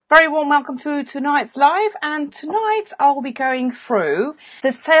Very warm welcome to tonight's live, and tonight I'll be going through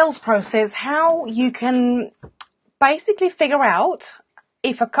the sales process, how you can basically figure out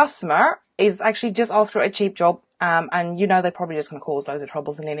if a customer is actually just after a cheap job, and you know they're probably just going to cause loads of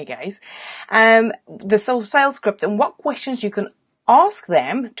troubles in any case. The sales script and what questions you can ask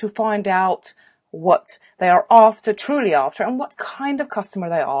them to find out what they are after, truly after, and what kind of customer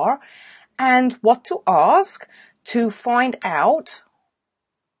they are, and what to ask to find out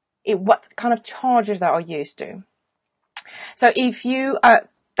what kind of charges they are used to. So if you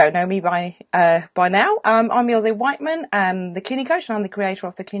don't know me by now, I'm Ilse Whiteman. I'm the cleaning coach, and I'm the creator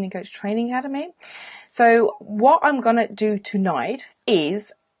of the Cleaning Coach Training Academy. So what I'm going to do tonight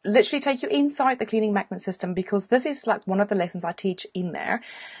is literally take you inside the cleaning magnet system, because this is like one of the lessons I teach in there,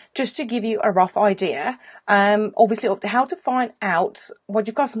 just to give you a rough idea, obviously, of how to find out what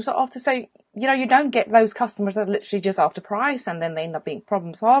your customers are after. So, you know, you don't get those customers that are literally just after price, and then they end up being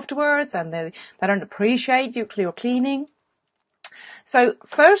problems afterwards, and they don't appreciate your cleaning. So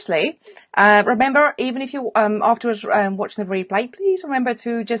firstly, remember, even if you afterwards watching the replay, please remember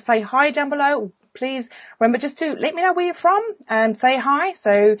to just say hi down below. Please remember just to let me know where you're from and say hi.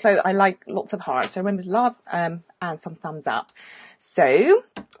 So I like lots of hearts. So remember to love and some thumbs up. So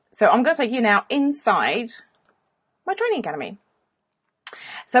I'm going to take you now inside my training academy.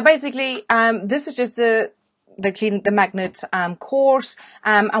 So basically, this is just the magnet course,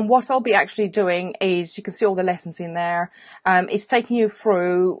 and what I'll be actually doing is, you can see all the lessons in there. It's taking you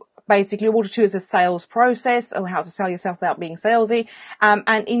through basically what to choose a sales process, or how to sell yourself without being salesy,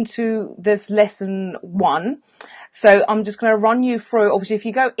 and into this lesson 1. So I'm just going to run you through. Obviously, if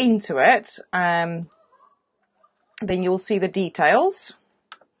you go into it, then you'll see the details.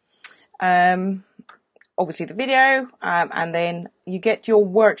 Obviously the video, and then you get your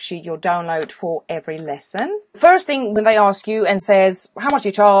worksheet, your download for every lesson. First thing, when they ask you and says how much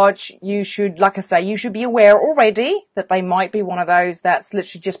you charge, you should, like I say, you should be aware already that they might be one of those that's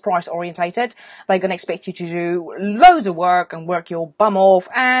literally just price orientated. They're going to expect you to do loads of work and work your bum off,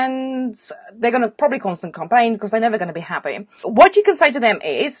 and they're going to probably constantly complain because they're never going to be happy. What you can say to them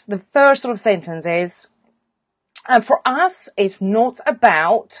is, the first sort of sentence is, for us, it's not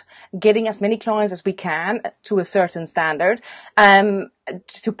about getting as many clients as we can to a certain standard,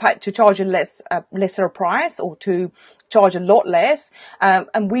 to charge a lesser price, or to charge a lot less.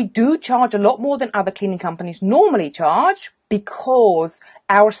 And we do charge a lot more than other cleaning companies normally charge, because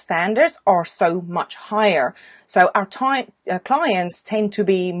our standards are so much higher. So our clients tend to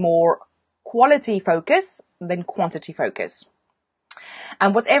be more quality focused than quantity focused.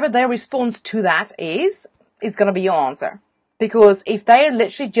 And whatever their response to that is going to be your answer. Because if they're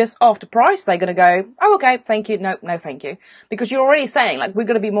literally just after price, they're going to go, oh, okay, thank you. No, thank you. Because you're already saying, like, we're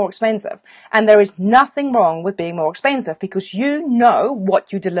going to be more expensive. And there is nothing wrong with being more expensive, because you know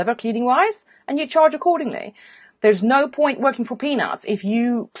what you deliver cleaning wise, and you charge accordingly. There's no point working for peanuts if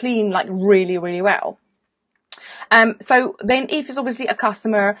you clean like really, really well. So then, if it's obviously a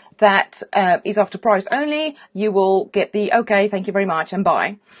customer that is after price only, you will get the okay, thank you very much, and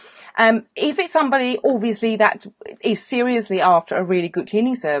bye. If it's somebody obviously that is seriously after a really good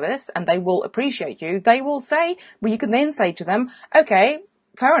cleaning service, and they will appreciate you, they will say, well, you can then say to them, okay,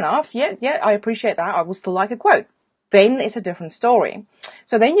 fair enough. Yeah, I appreciate that. I will still like a quote. Then it's a different story.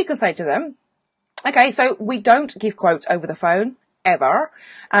 So then you can say to them, okay, so we don't give quotes over the phone ever,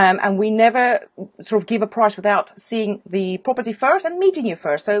 and we never sort of give a price without seeing the property first and meeting you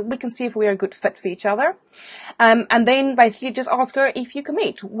first, so we can see if we are a good fit for each other. And then basically just ask her if you can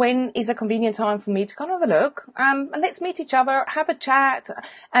meet. When is a convenient time for me to come have a look? And let's meet each other, have a chat.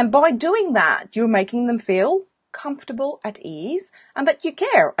 And by doing that, you're making them feel comfortable, at ease, and that you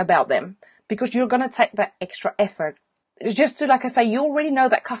care about them, because you're going to take that extra effort. It's just to, like I say, you already know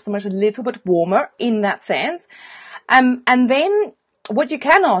that customer's a little bit warmer in that sense. And then what you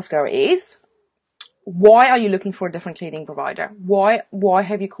can ask her is, why are you looking for a different cleaning provider? Why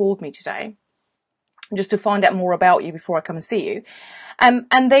have you called me today? Just to find out more about you before I come and see you.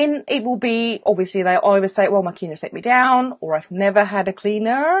 And then it will be, obviously, they always say, well, my cleaner's let me down, or I've never had a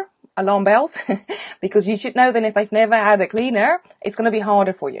cleaner. Alarm bells. Because you should know then, if they've never had a cleaner, it's going to be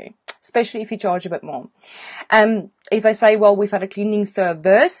harder for you, especially if you charge a bit more. If they say, well, we've had a cleaning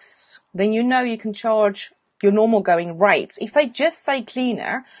service, then you know you can charge your normal going rates. If they just say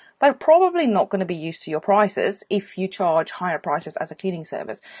cleaner, they're probably not going to be used to your prices if you charge higher prices as a cleaning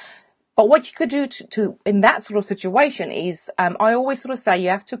service. But what you could do to in that sort of situation is, I always sort of say you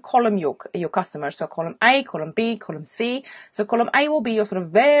have to column your customers. So column A, column B, column C. So column A will be your sort of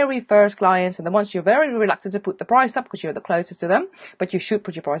very first clients, and the ones you're very reluctant to put the price up because you're the closest to them, but you should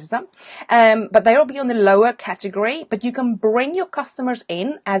put your prices up. But they will be on the lower category, but you can bring your customers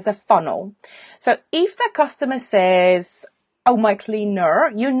in as a funnel. So if the customer says, oh, my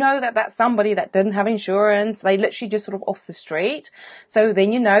cleaner, you know that that's somebody that didn't have insurance. They literally just sort of off the street. So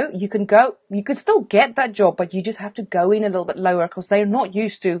then, you can still get that job, but you just have to go in a little bit lower because they're not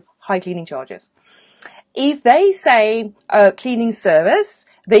used to high cleaning charges. If they say cleaning service,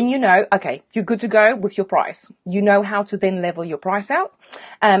 then okay, you're good to go with your price. You know how to then level your price out.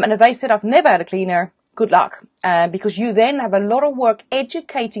 And if they said, I've never had a cleaner, good luck, because you then have a lot of work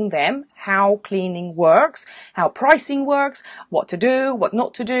educating them how cleaning works, how pricing works, what to do, what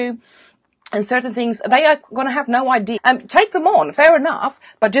not to do. And certain things, they are going to have no idea. Take them on, fair enough,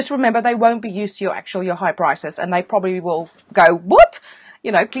 but just remember they won't be used to your high prices, and they probably will go, what?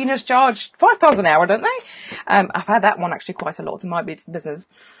 Cleaners charge £5 an hour, don't they? I've had that one actually quite a lot in my business.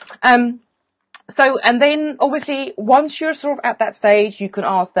 So, and then obviously once you're sort of at that stage, you can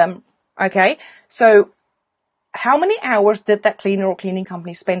ask them, okay, so how many hours did that cleaner or cleaning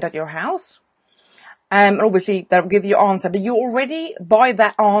company spend at your house? Obviously they'll give you an answer, but you already, by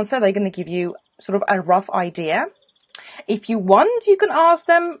that answer, they're going to give you sort of a rough idea. If you want, you can ask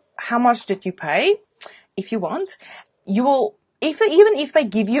them, how much did you pay? If you want, you will, even if they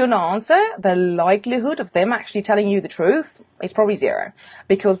give you an answer, the likelihood of them actually telling you the truth is probably zero,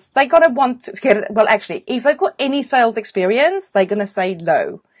 because they're going to want to get it. Well, actually, if they've got any sales experience, they're going to say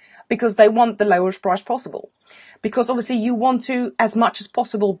low, because they want the lowest price possible. Because obviously you want to, as much as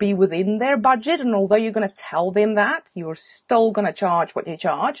possible, be within their budget. And although you're going to tell them that, you're still going to charge what you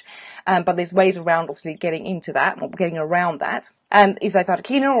charge. But there's ways around obviously getting into that, or getting around that. And if they've had a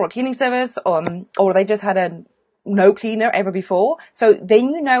cleaner or a cleaning service, or they just had a no cleaner ever before. So then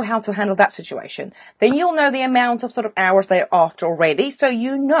you know how to handle that situation. Then you'll know the amount of sort of hours they're after already. So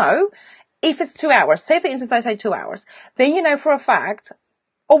if it's 2 hours, say for instance they say 2 hours, then for a fact,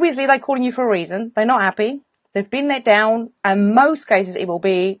 obviously they're calling you for a reason. They're not happy. They've been let down. And most cases it will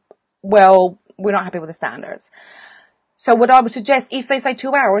be, well, we're not happy with the standards. So what I would suggest, if they say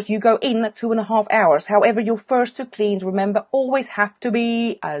 2 hours, you go in at 2.5 hours. However, your first two cleans, remember, always have to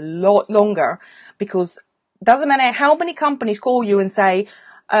be a lot longer, because it doesn't matter how many companies call you and say,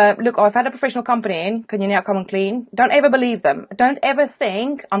 look, I've had a professional company in, can you now come and clean? Don't ever believe them. Don't ever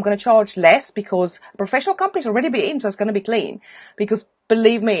think I'm going to charge less because a professional company's already been in, so it's going to be clean. Because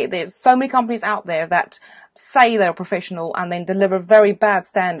believe me, there's so many companies out there that say they're professional and then deliver very bad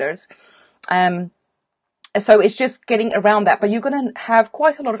standards. So it's just getting around that. But you're going to have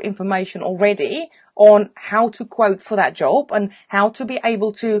quite a lot of information already on how to quote for that job and how to be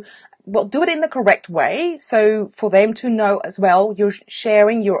able to, well, do it in the correct way. So for them to know as well, you're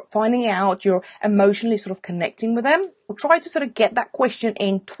sharing, you're finding out, you're emotionally sort of connecting with them. We'll try to sort of get that question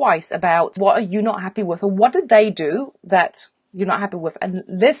in twice about what are you not happy with, or what did they do that you're not happy with, and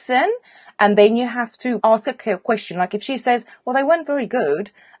listen. And then you have to ask a question. Like if she says, well, they weren't very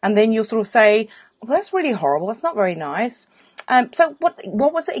good. And then you'll sort of say, well, that's really horrible. It's not very nice. So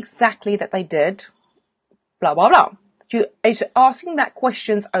what was it exactly that they did? Blah, blah, blah. It's asking that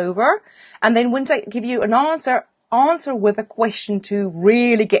questions over. And then when they give you an answer with a question to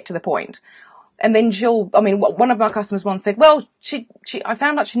really get to the point. And then one of my customers once said, well, I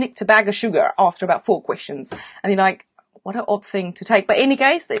found out she nicked a bag of sugar after about 4 questions. And you're like, what an odd thing to take. But in any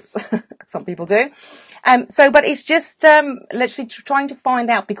case, it's, some people do. But it's just, literally trying to find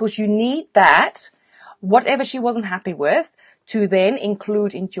out, because you need that, whatever she wasn't happy with, to then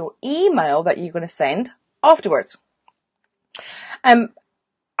include into your email that you're going to send afterwards. I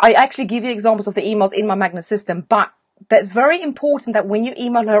actually give you examples of the emails in my Magnet system, but that's very important that when you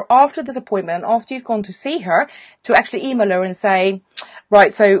email her after this appointment, after you've gone to see her, to actually email her and say,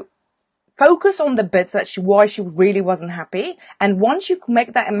 right, so focus on the bits that why she really wasn't happy. And once you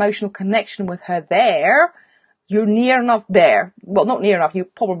make that emotional connection with her there, you're near enough there. Well, not near enough. You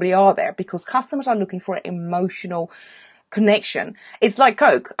probably are there, because customers are looking for an emotional connection. It's like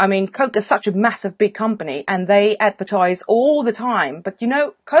Coke. I mean, Coke is such a massive, big company and they advertise all the time. But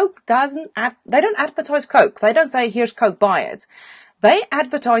Coke they don't advertise Coke. They don't say, here's Coke, buy it. They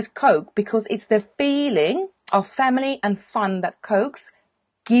advertise Coke because it's the feeling of family and fun that Coke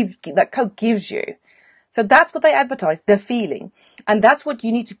gives you. So that's what they advertise, the feeling. And that's what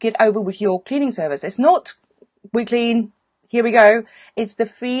you need to get over with your cleaning service. It's not, we clean, here we go. It's the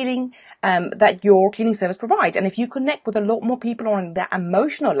feeling that your cleaning service provides. And if you connect with a lot more people on that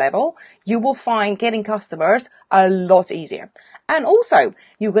emotional level, you will find getting customers a lot easier. And also,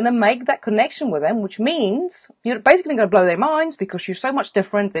 you're going to make that connection with them, which means you're basically going to blow their minds because you're so much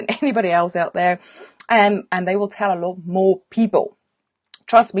different than anybody else out there. And they will tell a lot more people.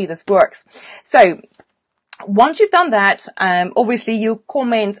 Trust me, this works. So once you've done that, obviously you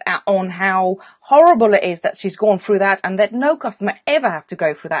comment on how horrible it is that she's gone through that, and that no customer ever have to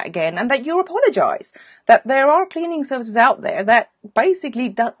go through that again, and that you apologize. That there are cleaning services out there that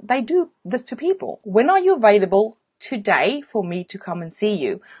basically they do this to people. When are you available today for me to come and see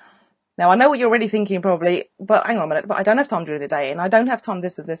you? Now, I know what you're already thinking probably, but hang on a minute, but I don't have time during the day, and I don't have time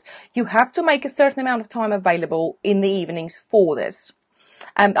this or this. You have to make a certain amount of time available in the evenings for this.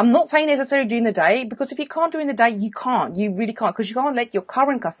 I'm not saying necessarily during the day, because if you can't do it in the day, you can't. You really can't, because you can't let your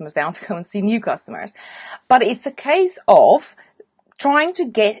current customers down to go and see new customers. But it's a case of trying to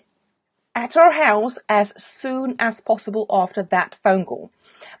get at her house as soon as possible after that phone call.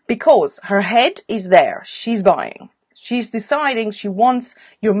 Because her head is there. She's buying. She's deciding she wants,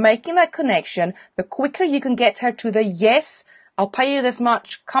 you're making that connection. The quicker you can get her to the yes, I'll pay you this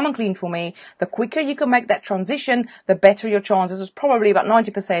much, come and clean for me. The quicker you can make that transition, the better your chances. It's probably about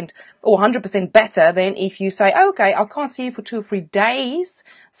 90% or 100% better than if you say, oh, okay, I can't see you for 2 or 3 days.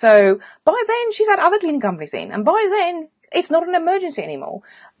 So by then she's had other cleaning companies in, and by then it's not an emergency anymore.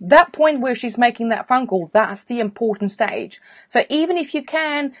 That point where she's making that phone call, that's the important stage. So even if you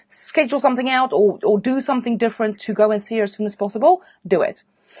can schedule something out or do something different to go and see her as soon as possible, do it.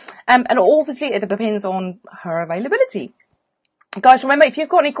 And obviously it depends on her availability. Guys, remember, if you've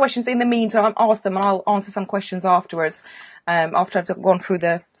got any questions in the meantime, ask them, and I'll answer some questions afterwards, after I've gone through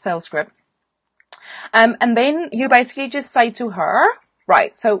the sales script. And then you basically just say to her,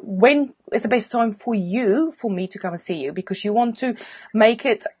 right, so when is the best time for me to come and see you? Because you want to make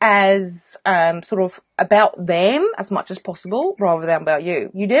it as, sort of about them as much as possible rather than about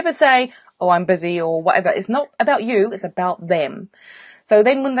you. You never say, oh, I'm busy or whatever. It's not about you, it's about them. So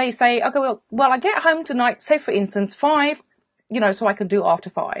then when they say, okay, well, I get home tonight, say for instance, 5, so I can do after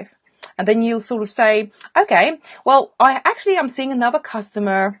 5. And then you'll sort of say, okay, well, I'm seeing another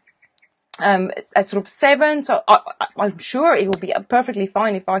customer, at sort of 7. So I'm sure it will be perfectly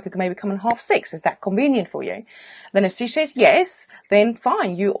fine if I could maybe come at 6:30. Is that convenient for you? Then if she says yes, then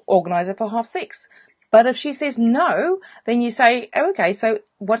fine, you organize it for 6:30. But if she says no, then you say, oh, okay, so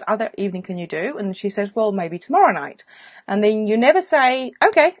what other evening can you do? And she says, well, maybe tomorrow night. And then you never say,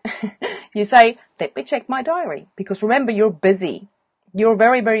 okay. You say, let me check my diary. Because remember, you're busy. You're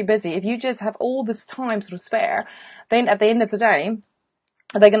very, very busy. If you just have all this time sort of spare, then at the end of the day,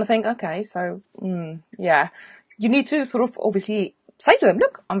 they're going to think, okay, so, yeah. You need to sort of obviously say to them,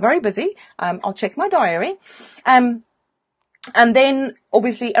 look, I'm very busy. I'll check my diary. And then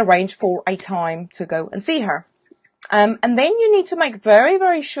obviously arrange for a time to go and see her. And then you need to make very,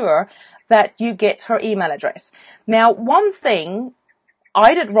 very sure that you get her email address. Now, one thing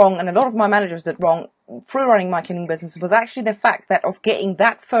I did wrong, and a lot of my managers did wrong through running my cleaning business, was actually the fact that of getting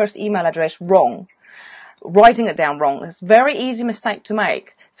that first email address wrong, writing it down wrong. It's a very easy mistake to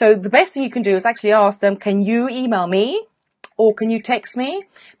make. So the best thing you can do is actually ask them, can you email me? Or can you text me?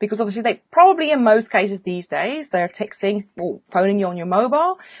 Because obviously they probably, in most cases these days, they're texting or phoning you on your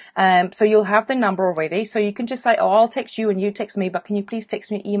mobile. So you'll have the number already. So you can just say, oh, I'll text you and you text me, but can you please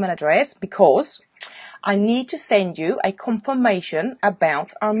text me your email address? Because I need to send you a confirmation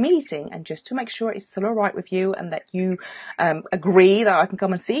about our meeting, and just to make sure it's still all right with you and that you agree that I can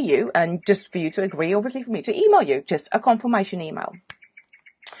come and see you, and just for you to agree, obviously, for me to email you, just a confirmation email.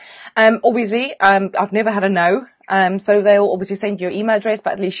 Obviously, I've never had a no. So they'll obviously send you your email address,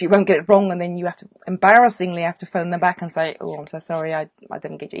 but at least you won't get it wrong, and then you have to embarrassingly have to phone them back and say, oh, I'm so sorry, I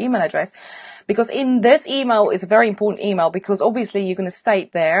didn't get your email address. Because in this email is a very important email, because obviously you're going to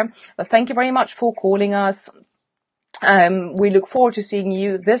state there, but thank you very much for calling us. We look forward to seeing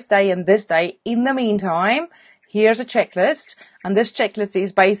you this day and this day. In the meantime, here's a checklist, and this checklist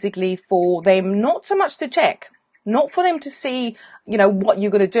is basically for them not so much to check, not for them to see, what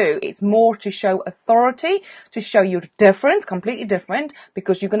you're going to do. It's more to show authority, to show you're different, completely different,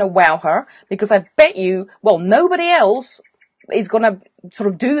 because you're going to wow her. Because I bet you, nobody else is going to sort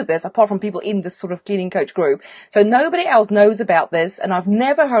of do this apart from people in this sort of cleaning coach group. So nobody else knows about this, and I've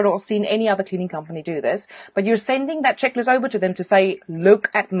never heard or seen any other cleaning company do this. But you're sending that checklist over to them to say, look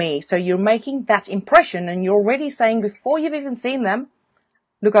at me. So you're making that impression, and you're already saying before you've even seen them,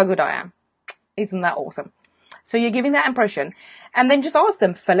 look how good I am. Isn't that awesome? So you're giving that impression, and then just ask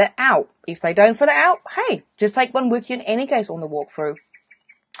them, fill it out. If they don't fill it out, hey, just take one with you in any case on the walkthrough.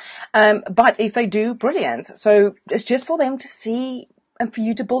 But if they do, brilliant. So it's just for them to see and for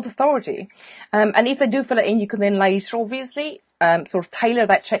you to build authority. And if they do fill it in, you can then later, obviously, sort of tailor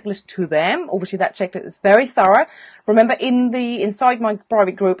that checklist to them. Obviously, that checklist is very thorough. Remember, inside my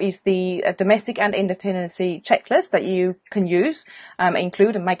private group is the domestic and end of tenancy checklist that you can use,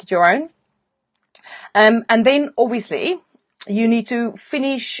 include and make it your own. And then obviously you need to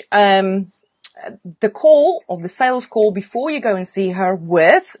finish the call, or the sales call, before you go and see her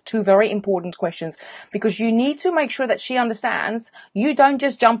with 2 very important questions, because you need to make sure that she understands you don't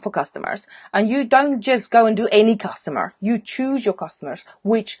just jump for customers, and you don't just go and do any customer. You choose your customers,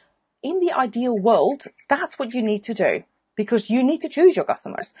 which in the ideal world, that's what you need to do, because you need to choose your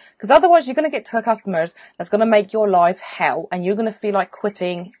customers, because otherwise you're going to get to customers that's going to make your life hell, and you're going to feel like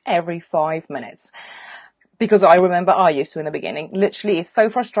quitting every 5 minutes. Because I remember I used to in the beginning. Literally, it's so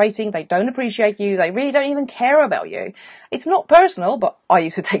frustrating. They don't appreciate you. They really don't even care about you. It's not personal, but I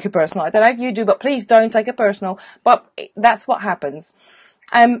used to take it personal. I don't know if you do, but please don't take it personal. But that's what happens.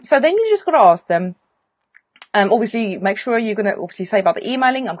 So then you just got to ask them. Obviously, make sure you're going to obviously say about the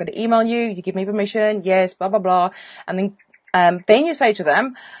emailing. I'm going to email you. You give me permission. Yes, blah, blah, blah. And then you say to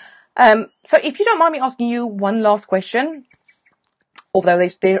them, so if you don't mind me asking you one last question, although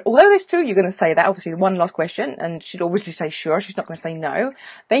there's 2, you're going to say that, obviously, one last question, and she'd obviously say sure, she's not going to say no.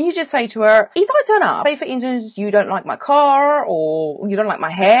 Then you just say to her, if I turn up, say for instance, you don't like my car, or you don't like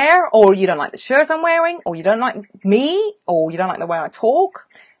my hair, or you don't like the shirt I'm wearing, or you don't like me, or you don't like the way I talk,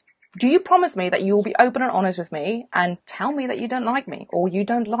 do you promise me that you will be open and honest with me and tell me that you don't like me, or you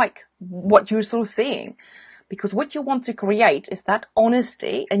don't like what you're sort of seeing? Because what you want to create is that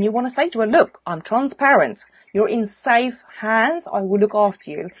honesty, and you want to say to her, look, I'm transparent. You're in safe hands. I will look after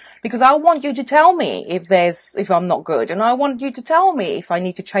you, because I want you to tell me if I'm not good, and I want you to tell me if I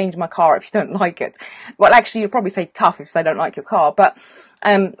need to change my car if you don't like it. Well, actually, you'll probably say tough if they don't like your car, but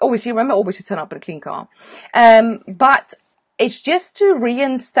obviously, remember always to turn up in a clean car. But it's just to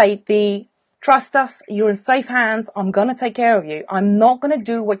reinstate the trust us, you're in safe hands, I'm going to take care of you. I'm not going to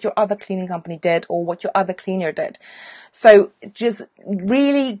do what your other cleaning company did or what your other cleaner did. So just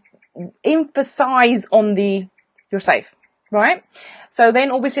really emphasize on you're safe, right? So then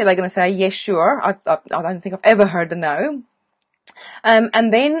obviously they're going to say, yes, sure. I don't think I've ever heard a no.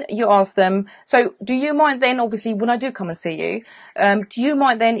 And then you ask them, so do you mind then, obviously, when I do come and see you, do you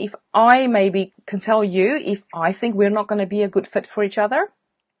mind then if I maybe can tell you if I think we're not going to be a good fit for each other?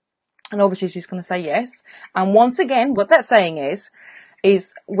 And obviously she's going to say yes. And once again, what that's saying is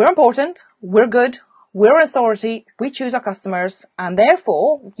we're important, we're good, we're authority, we choose our customers, and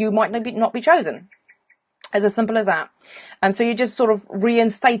therefore you might not be chosen. As simple as that. And so you're just sort of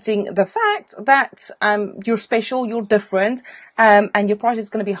reinstating the fact that you're special, you're different, and your price is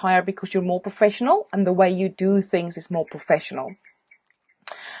going to be higher because you're more professional, and the way you do things is more professional.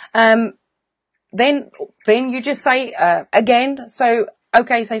 Then you just say again, so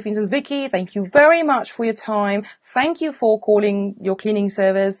okay, say for instance, Vicky, thank you very much for your time. Thank you for calling your cleaning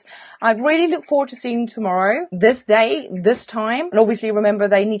service. I really look forward to seeing you tomorrow, this day, this time. And obviously remember,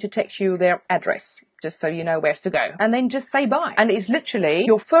 they need to text you their address, just so you know where to go. And then just say bye. And it's literally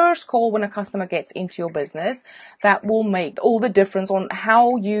your first call when a customer gets into your business that will make all the difference on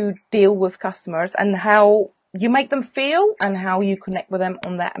how you deal with customers and how you make them feel and how you connect with them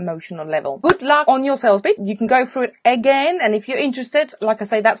on that emotional level. Good luck on your sales bit. You can go through it again. And if you're interested, like I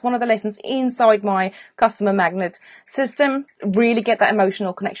say, that's one of the lessons inside my customer magnet system. Really get that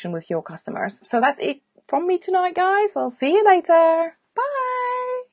emotional connection with your customers. So that's it from me tonight, guys. I'll see you later.